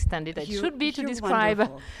as extended as it should be to describe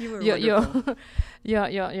your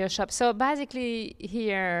shop. So basically,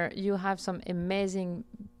 here you have some amazing,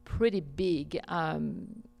 pretty big,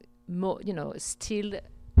 steel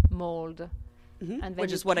mold. Mm-hmm. And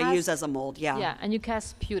which is what I use as a mold, Yeah, and you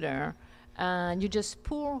cast pewter, and you just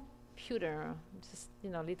pour pewter, just, you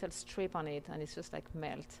know, little strip on it, and it's just like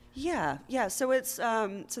melt. Yeah. So it's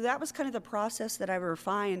so that was kind of the process that I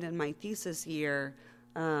refined in my thesis year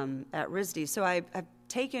at RISD. So I've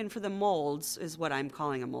taken for the molds is what I'm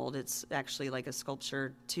calling a mold. It's actually like a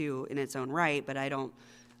sculpture too in its own right, but I don't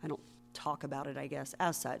talk about it, I guess,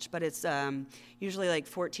 as such. But it's usually like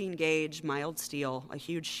 14 gauge mild steel, a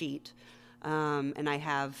huge sheet. And I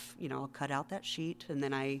have, you know, I'll cut out that sheet, and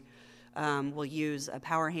then I will use a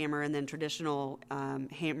power hammer and then traditional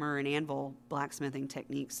hammer and anvil blacksmithing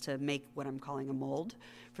techniques to make what I'm calling a mold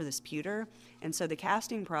for this pewter. And so the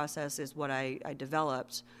casting process is what I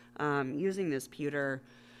developed using this pewter.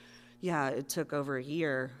 Yeah, it took over a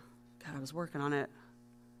year. God, I was working on it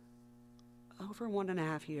over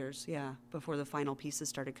 1.5 years, before the final pieces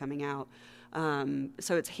started coming out.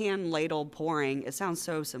 So it's hand ladle pouring. It sounds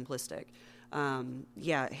so simplistic.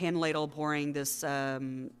 Hand ladle pouring this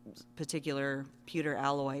particular pewter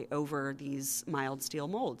alloy over these mild steel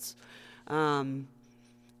molds. Like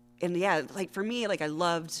for me, like I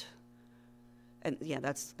loved, and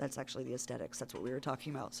that's actually the aesthetics. That's what we were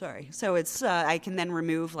talking about. Sorry. So it's I can then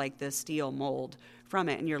remove like the steel mold from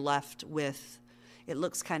it, and you're left with, it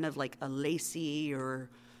looks kind of like a lacy or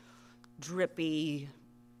drippy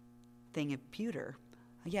thing of pewter.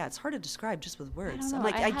 Yeah, it's hard to describe just with words. I'm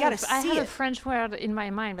like, I gotta see it. I have a French word in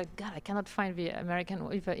my mind, but God, I cannot find the American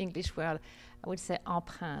or the English word. I would say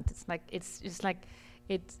empreinte. It's just like,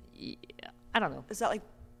 I don't know. Is that like,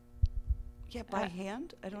 by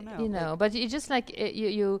hand? I don't know. You know, but you just like,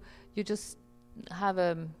 you just have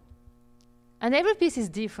and every piece is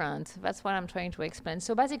different. That's what I'm trying to explain.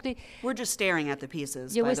 So basically, we're just staring at the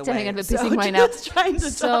pieces. We're staring at the pieces right now. Trying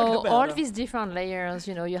to talk about all these different layers.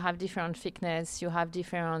 You know, you have different thickness. You have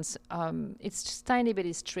different. It's just tiny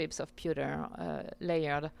bitty strips of pewter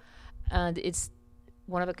layered, and it's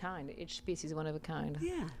one of a kind. Each piece is one of a kind.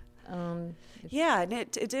 Yeah. And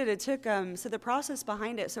it did. It took so the process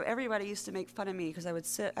behind it. So everybody used to make fun of me because I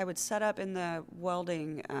would set up in the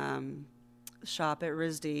welding shop at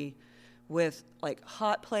RISD with like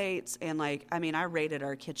hot plates and like, I mean, I rated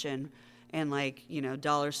our kitchen and like, you know,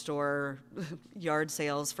 dollar store yard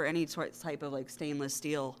sales for any type of like stainless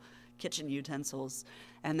steel kitchen utensils.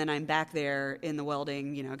 And then I'm back there in the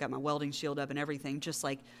welding, you know, got my welding shield up and everything, just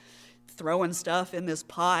like throwing stuff in this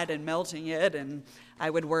pot and melting it. And I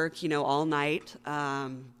would work, you know, all night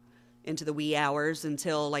into the wee hours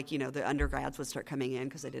until like, you know, the undergrads would start coming in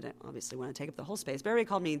because they didn't obviously want to take up the whole space. But everybody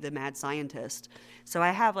called me the mad scientist. So I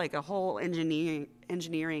have like a whole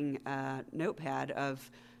engineering notepad of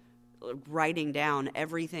writing down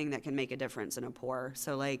everything that can make a difference in a pour.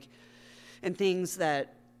 So like, and things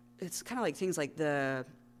that, it's kind of like things like the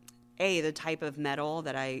type of metal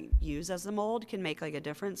that I use as the mold can make like a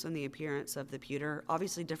difference in the appearance of the pewter.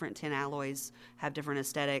 Obviously different tin alloys have different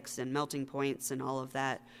aesthetics and melting points and all of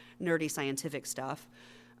that nerdy scientific stuff,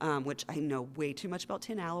 which I know way too much about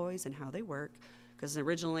tin alloys and how they work. Because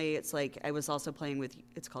originally it's like I was also playing with,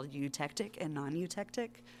 it's called eutectic and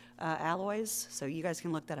non-eutectic alloys. So you guys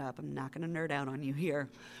can look that up. I'm not going to nerd out on you here.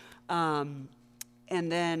 And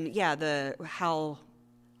then, how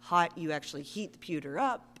hot you actually heat the pewter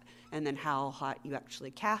up, and then how hot you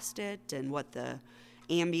actually cast it, and what the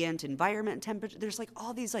ambient environment temperature. There's like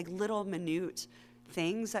all these like little minute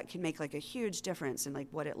things that can make like a huge difference in like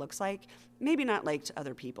what it looks like. Maybe not like to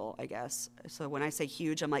other people, I guess. So when I say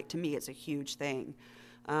huge, I'm like, to me, it's a huge thing.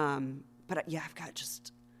 But yeah, I've got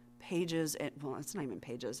just pages, well, it's not even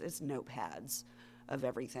pages, it's notepads of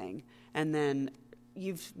everything. And then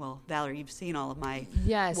Valerie, you've seen all of my,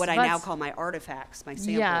 what I now call my artifacts, my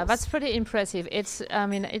samples. Yeah, that's pretty impressive.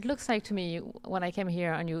 It looks like to me when I came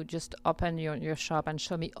here and you just open your shop and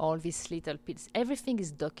show me all these little bits, everything is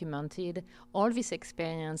documented, all this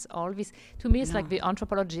experience, all this, to me it's like the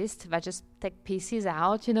anthropologist that just take pieces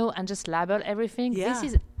out, and just label everything. Yeah.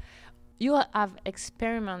 You have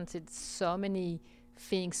experimented so many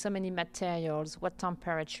things, so many materials, what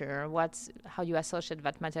temperature, how you associate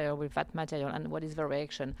that material with that material, and what is the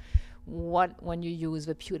reaction. When you use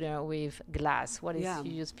the pewter with glass, you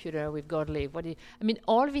use pewter with gold leaf,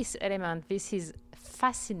 all these elements, this is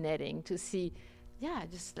fascinating to see. Yeah,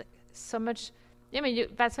 just like so much.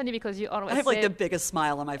 That's funny because you always I have like the biggest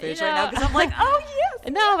smile on my face right now because I'm like, oh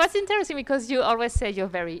yes. No, that's interesting because you always say you're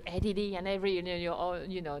very ADD and you're all,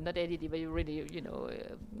 not ADD, but you really,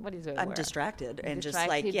 what is it? I'm distracted and just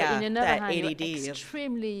like, but that hand, ADD. You're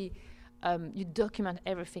extremely, you document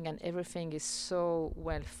everything and everything is so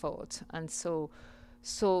well thought. And so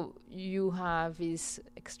you have this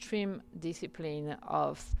extreme discipline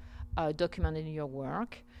of documenting your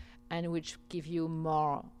work and which give you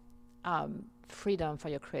more freedom for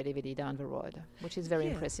your creativity down the road, which is very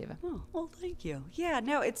impressive. Oh, well, thank you. Yeah,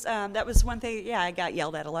 no, it's that was one thing. Yeah, I got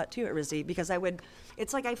yelled at a lot too at RISD because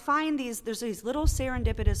it's like I find there's these little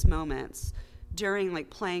serendipitous moments during like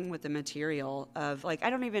playing with the material of like I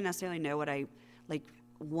don't even necessarily know what I like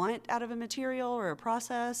want out of a material or a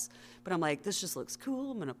process, but I'm like, this just looks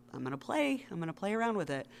cool. I'm gonna play around with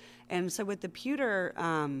it. And so with the pewter,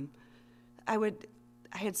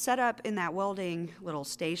 I had set up in that welding little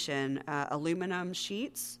station aluminum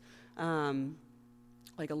sheets,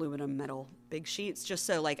 like aluminum metal big sheets, just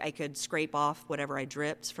so like I could scrape off whatever I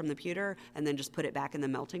dripped from the pewter and then just put it back in the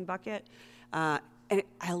melting bucket. And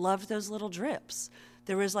I loved those little drips.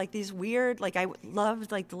 There was like these weird, like I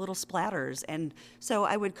loved like the little splatters. And so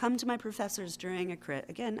I would come to my professors during a crit.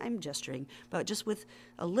 Again, I'm gesturing, but just with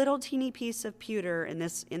a little teeny piece of pewter in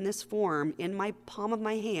this form in my palm of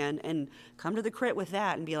my hand and come to the crit with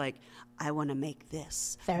that and be like, I want to make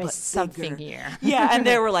this. There is something here. Yeah, and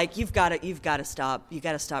they were like, you've got to stop. You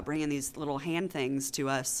got to stop bringing these little hand things to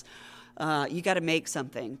us. You got to make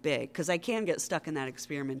something big because I can get stuck in that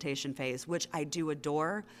experimentation phase, which I do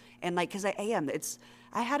adore. And like, because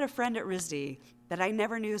I had a friend at RISD that I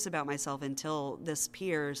never knew this about myself until this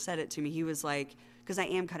peer said it to me. He was like, because I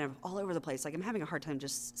am kind of all over the place. Like I'm having a hard time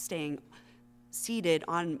just staying seated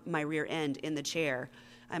on my rear end in the chair.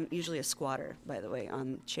 I'm usually a squatter, by the way,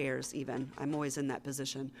 on chairs even. I'm always in that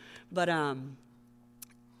position. But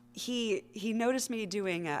he noticed me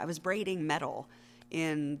doing, I was braiding metal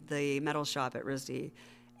in the metal shop at RISD.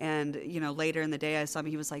 And, later in the day I saw him,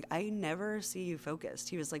 he was like, I never see you focused.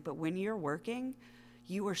 He was like, but when you're working,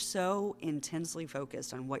 you are so intensely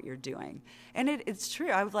focused on what you're doing. And it's true.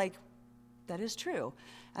 I was like, that is true.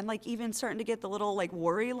 I'm like even starting to get the little like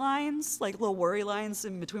worry lines, like little worry lines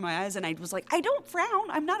in between my eyes. And I was like, I don't frown.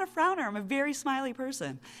 I'm not a frowner. I'm a very smiley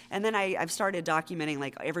person. And then I've started documenting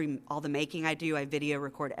like all the making I do. I video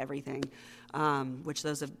record everything, which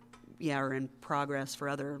those are in progress for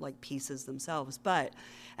other like pieces themselves.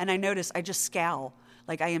 And I notice I just scowl.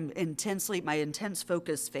 Like I am my intense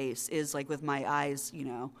focus face is like with my eyes,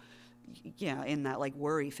 in that like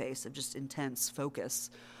worry face of just intense focus.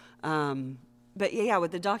 But yeah,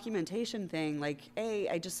 with the documentation thing, like,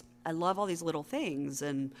 I love all these little things,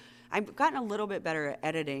 and I've gotten a little bit better at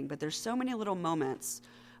editing, but there's so many little moments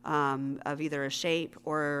of either a shape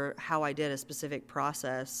or how I did a specific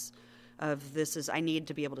process of I need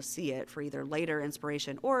to be able to see it for either later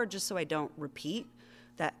inspiration or just so I don't repeat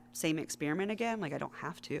that same experiment again. Like I don't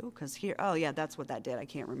have to, because here, that's what that did. I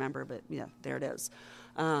can't remember, but yeah, there it is.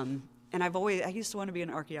 And I used to want to be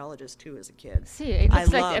an archeologist too as a kid. See, it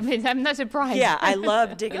looks I'm not surprised. Yeah, I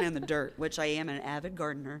love digging in the dirt, which I am an avid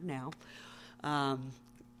gardener now. I've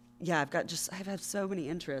had so many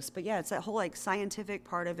interests, but yeah, it's that whole like scientific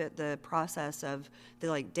part of it, the process of the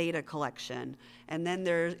like data collection. And then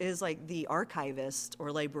there is like the archivist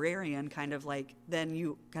or librarian kind of like, then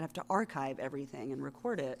you gotta have to archive everything and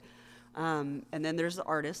record it. And then there's the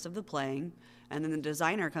artist of the playing, and then the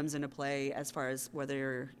designer comes into play as far as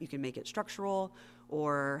whether you can make it structural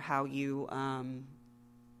or how you,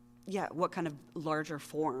 what kind of larger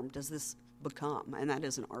form does this become, and that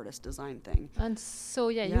is an artist design thing. And so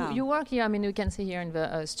you work here. I mean, you can see here in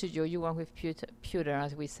the studio you work with pewter,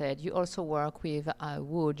 as we said. You also work with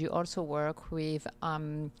wood. You also work with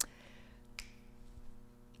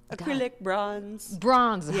Acrylic, bronze.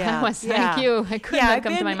 Bronze. Thank you. I could not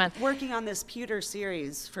come to my mind. I've been working on this pewter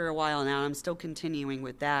series for a while now. I'm still continuing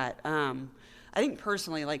with that. I think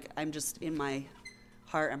personally, like, I'm just in my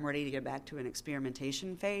heart, I'm ready to get back to an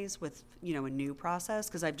experimentation phase with, you know, a new process,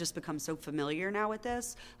 because I've just become so familiar now with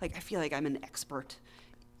this. Like, I feel like I'm an expert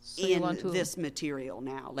in this material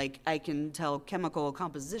now. Like, I can tell chemical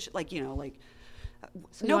composition, like, you know, like,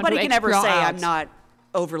 so nobody can ever say I'm not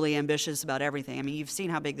overly ambitious about everything. I mean, you've seen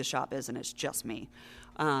how big the shop is, and it's just me.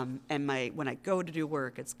 And when I go to do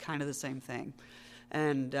work, it's kind of the same thing.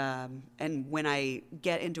 And when I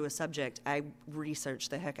get into a subject, I research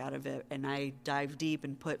the heck out of it, and I dive deep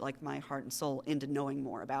and put like my heart and soul into knowing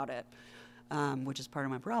more about it, which is part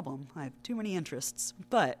of my problem. I have too many interests,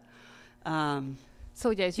 but.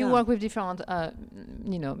 So yes, you work with different,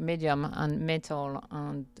 medium and metal,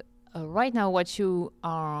 and right now what you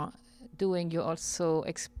are doing, you're also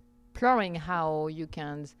exploring how you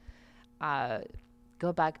can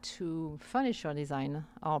go back to furniture design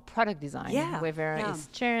or product design, whether it's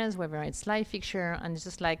chairs, whether it's light fixture, and it's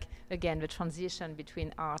just like, again, the transition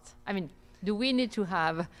between art. I mean, do we need to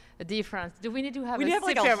have a difference? Do we need to have a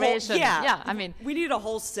separation? I mean, we need a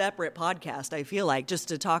whole separate podcast, I feel like, just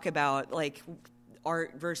to talk about like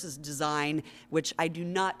art versus design, which I do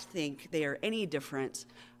not think they are any different.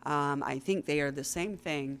 I think they are the same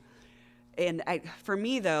thing. And for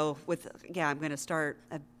me, though, I'm going to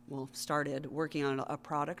started working on a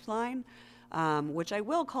product line, which I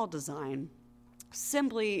will call design,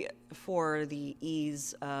 simply for the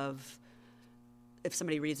ease of, if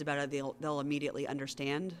somebody reads about it, they'll immediately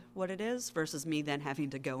understand what it is, versus me then having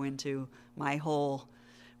to go into my whole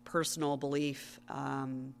personal belief.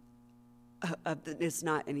 It's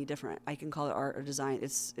not any different. I can call it art or design.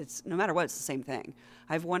 It's no matter what, it's the same thing.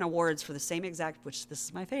 I've won awards for the same exact, which this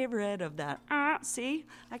is my favorite of that. See,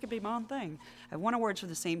 I could be my own thing. I've won awards for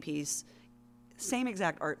the same piece, same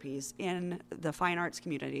exact art piece in the fine arts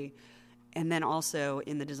community, and then also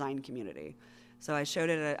in the design community. So I showed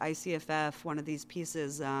it at ICFF, one of these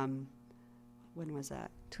pieces. When was that?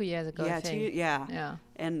 2 years ago. Yeah.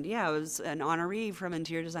 And it was an honoree from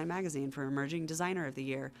Interior Design Magazine for Emerging Designer of the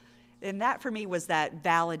Year. And that for me was that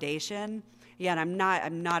validation. Yeah, and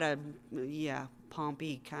I'm not a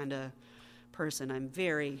pompy kind of person. I'm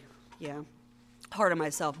very hard on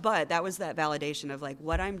myself. But that was that validation of like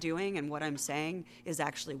what I'm doing and what I'm saying is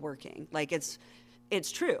actually working. Like it's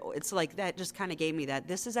true. It's like that just kind of gave me that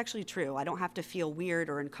this is actually true. I don't have to feel weird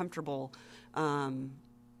or uncomfortable,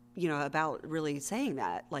 about really saying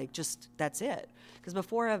that. Like just that's it. Because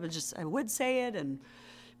before I would say it and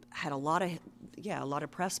had a lot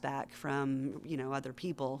of press back from, other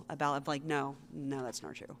people about like, no, that's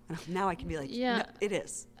not true. Now I can be like, no, it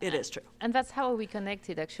is true. And that's how we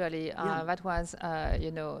connected actually. That was,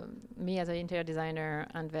 me as an interior designer,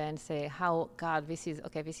 and then say this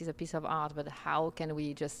is a piece of art, but how can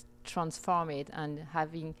we just transform it, and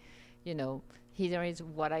having, here is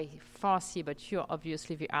what I foresee, but you're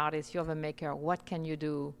obviously the artist, you're the maker. What can you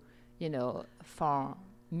do, for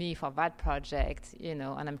me for that project, and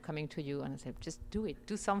I'm coming to you and I say, just do it,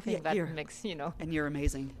 do something that makes, And you're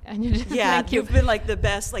amazing. And you just thank you. You've been like the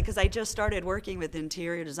best, like, because I just started working with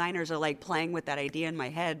interior designers, or like playing with that idea in my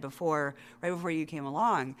head right before you came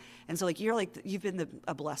along. And so like, you've been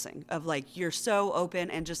a blessing of like, you're so open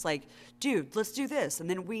and just like, dude, let's do this. And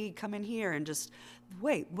then we come in here and just,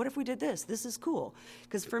 wait, what if we did this? This is cool.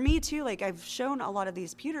 Because for me too, like I've shown a lot of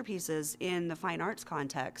these pewter pieces in the fine arts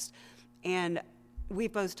context, and we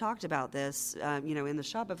both talked about this, in the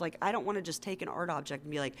shop of like, I don't want to just take an art object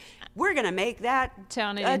and be like, we're going to make that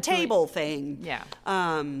a table thing. Yeah.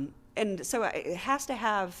 And so it has to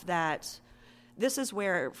have that. This is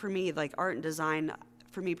where, for me, like art and design,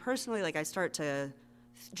 for me personally, like I start to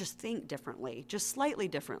just think differently, just slightly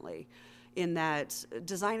differently, in that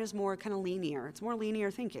design is more kind of linear. It's more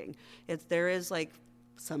linear thinking. There is like,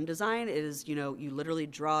 some design is, you literally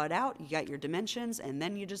draw it out, you got your dimensions, and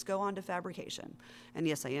then you just go on to fabrication. And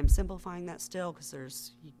yes, I am simplifying that still because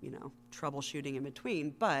there's, troubleshooting in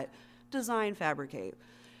between, but design, fabricate.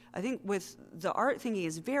 I think with the art thinking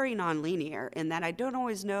is very nonlinear in that I don't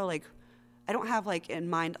always know, like, I don't have like in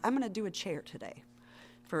mind, I'm going to do a chair today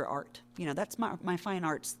for art. That's my fine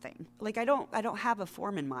arts thing. Like I don't have a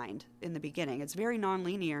form in mind in the beginning. It's very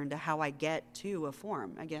nonlinear into how I get to a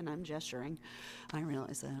form. Again, I'm gesturing. I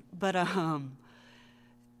realize that. But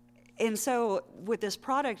and so with this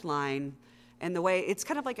product line and the way it's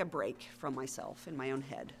kind of like a break from myself in my own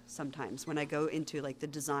head sometimes when I go into like the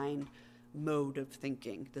design mode of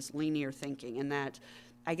thinking, this linear thinking, and that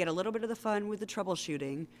I get a little bit of the fun with the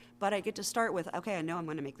troubleshooting, but I get to start with, okay, I know I'm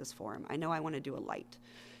going to make this form. I know I want to do a light.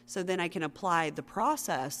 So then I can apply the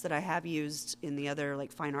process that I have used in the other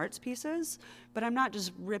like fine arts pieces, but I'm not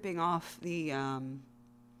just ripping off the, I'm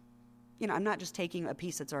not just taking a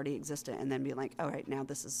piece that's already existent and then being like, all right, now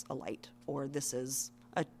this is a light, or this is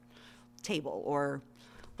a table, or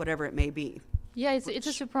whatever it may be. Yeah, it's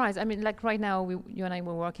a surprise. I mean, like right now, you and I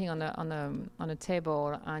were working on a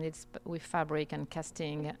table, and it's with fabric and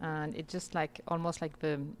casting, and it's just like almost like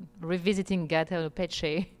the revisiting Gaetano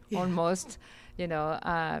Pesce, almost.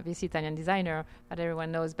 This Italian designer that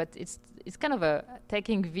everyone knows, but it's kind of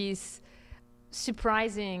taking this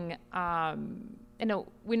surprising.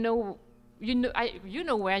 We know. You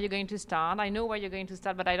know where you're going to start. I know where you're going to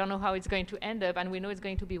start, but I don't know how it's going to end up. And we know it's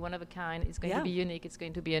going to be one of a kind. It's going to be unique. It's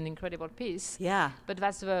going to be an incredible piece. Yeah. But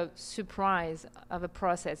that's the surprise of a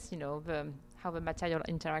process, how the material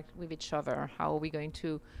interact with each other. How are we going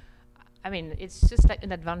to... I mean, it's just like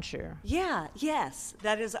an adventure. Yeah, yes.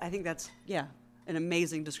 I think that's an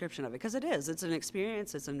amazing description of it. Because it is. It's an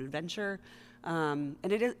experience. It's an adventure. And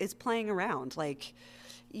it's playing around. Like...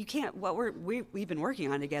 You can't, we've been working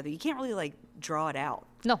on together, you can't really like draw it out.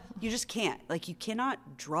 No. You just can't. Like you cannot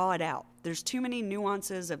draw it out. There's too many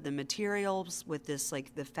nuances of the materials with this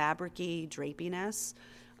like the fabric-y drapiness.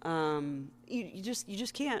 You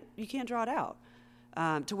just can't draw it out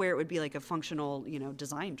to where it would be like a functional,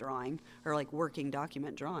 design drawing or like working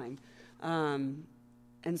document drawing. And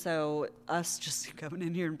so us just coming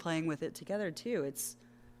in here and playing with it together too,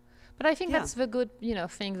 But I think that's the good,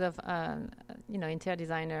 things of, interior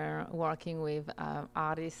designer working with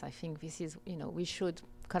artists. I think this is, we should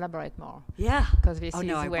collaborate more. Yeah. Because this is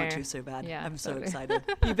I where... want to so bad. Yeah, I'm totally. so excited.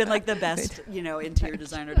 You've been like the best, interior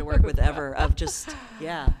designer to work with ever of just,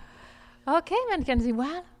 yeah. Okay, Mackenzie.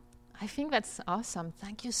 Well, I think that's awesome.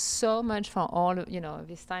 Thank you so much for all,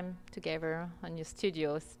 this time together on your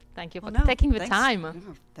studios. Thank you for taking the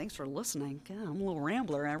time. Thanks for listening. God, I'm a little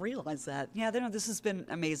rambler. I realize that. Yeah, this has been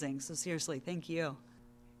amazing. So seriously, thank you.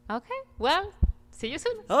 Okay. Well, see you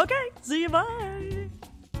soon. Okay. See you. Bye.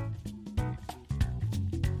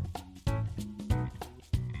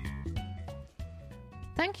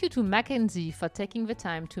 Thank you to Mackenzie for taking the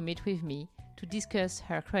time to meet with me to discuss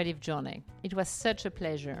her creative journey. It was such a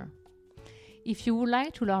pleasure. If you would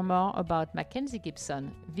like to learn more about Mackenzie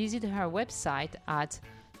Gibson, visit her website at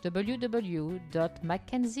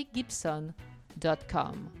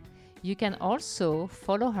www.mackenziegibson.com. You can also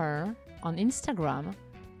follow her on Instagram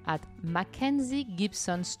at Mackenzie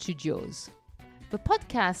Gibson Studios. The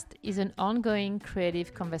podcast is an ongoing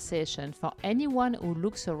creative conversation for anyone who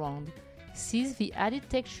looks around, sees the added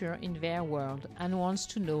texture in their world, and wants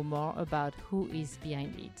to know more about who is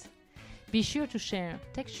behind it. Be sure to share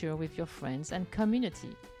texture with your friends and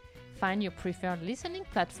community. Find your preferred listening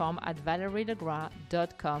platform at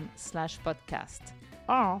valerielegra.com/podcast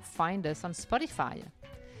or find us on Spotify.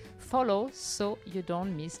 Follow so you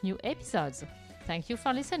don't miss new episodes. Thank you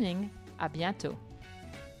for listening. À bientôt.